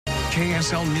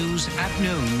KSL News at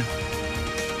noon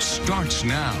starts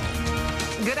now.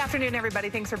 Good afternoon, everybody.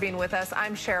 Thanks for being with us.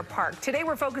 I'm Cher Park. Today,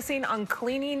 we're focusing on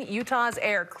cleaning Utah's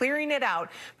air, clearing it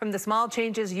out from the small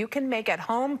changes you can make at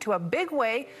home to a big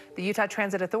way the Utah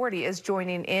Transit Authority is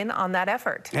joining in on that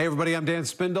effort. Hey, everybody, I'm Dan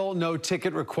Spindle. No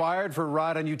ticket required for a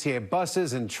ride on UTA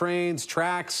buses and trains,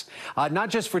 tracks.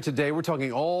 Not just for today. We're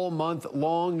talking all month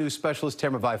long. News specialist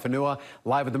Tamara Vaifanua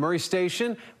live at the Murray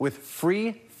Station with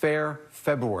Free Fare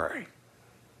February.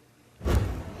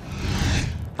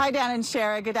 Hi, Dan and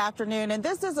Shara. Good afternoon. And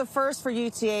this is a first for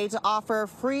UTA to offer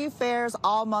free fares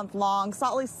all month long.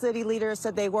 Salt Lake City leaders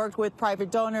said they worked with private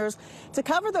donors to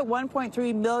cover the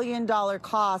 $1.3 million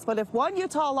cost. But if one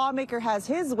Utah lawmaker has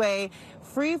his way,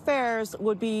 free fares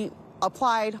would be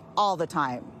applied all the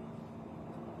time.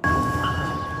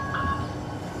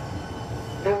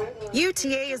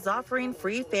 UTA is offering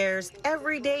free fares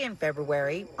every day in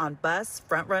February on bus,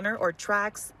 frontrunner, or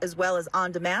tracks, as well as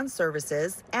on-demand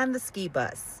services and the ski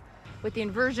bus. With the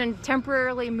inversion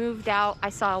temporarily moved out, I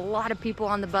saw a lot of people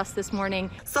on the bus this morning.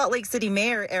 Salt Lake City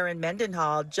Mayor Aaron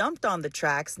Mendenhall jumped on the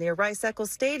tracks near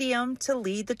Rice-Eccles Stadium to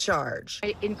lead the charge.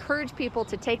 I encourage people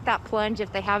to take that plunge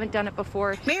if they haven't done it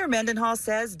before. Mayor Mendenhall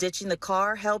says ditching the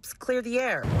car helps clear the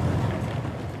air.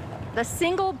 The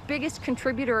single biggest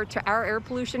contributor to our air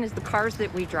pollution is the cars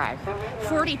that we drive.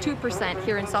 42%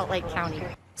 here in Salt Lake County.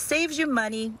 Saves you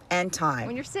money and time.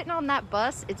 When you're sitting on that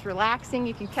bus, it's relaxing.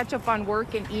 You can catch up on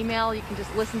work and email. You can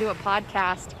just listen to a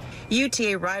podcast.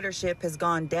 UTA ridership has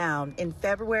gone down. In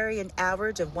February, an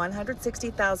average of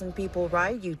 160,000 people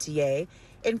ride UTA.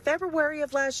 In February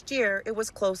of last year, it was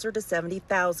closer to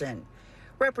 70,000.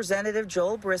 Representative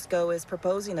Joel Briscoe is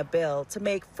proposing a bill to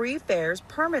make free fares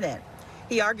permanent.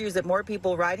 He argues that more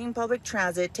people riding public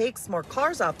transit takes more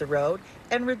cars off the road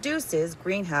and reduces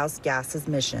greenhouse gas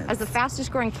emissions. As the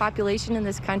fastest growing population in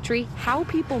this country, how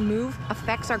people move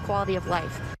affects our quality of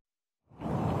life.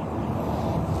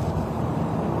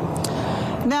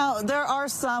 Now, there are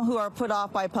some who are put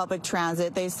off by public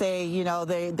transit. They say, you know,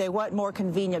 they want more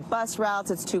convenient bus routes.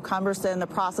 It's too cumbersome. The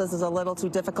process is a little too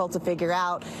difficult to figure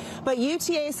out. But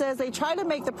UTA says they try to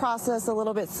make the process a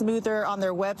little bit smoother on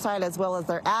their website as well as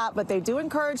their app, but they do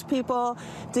encourage people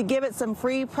to give it some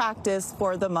free practice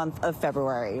for the month of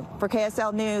February. For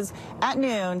KSL News at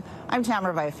noon, I'm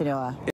Tamara Vaifanua.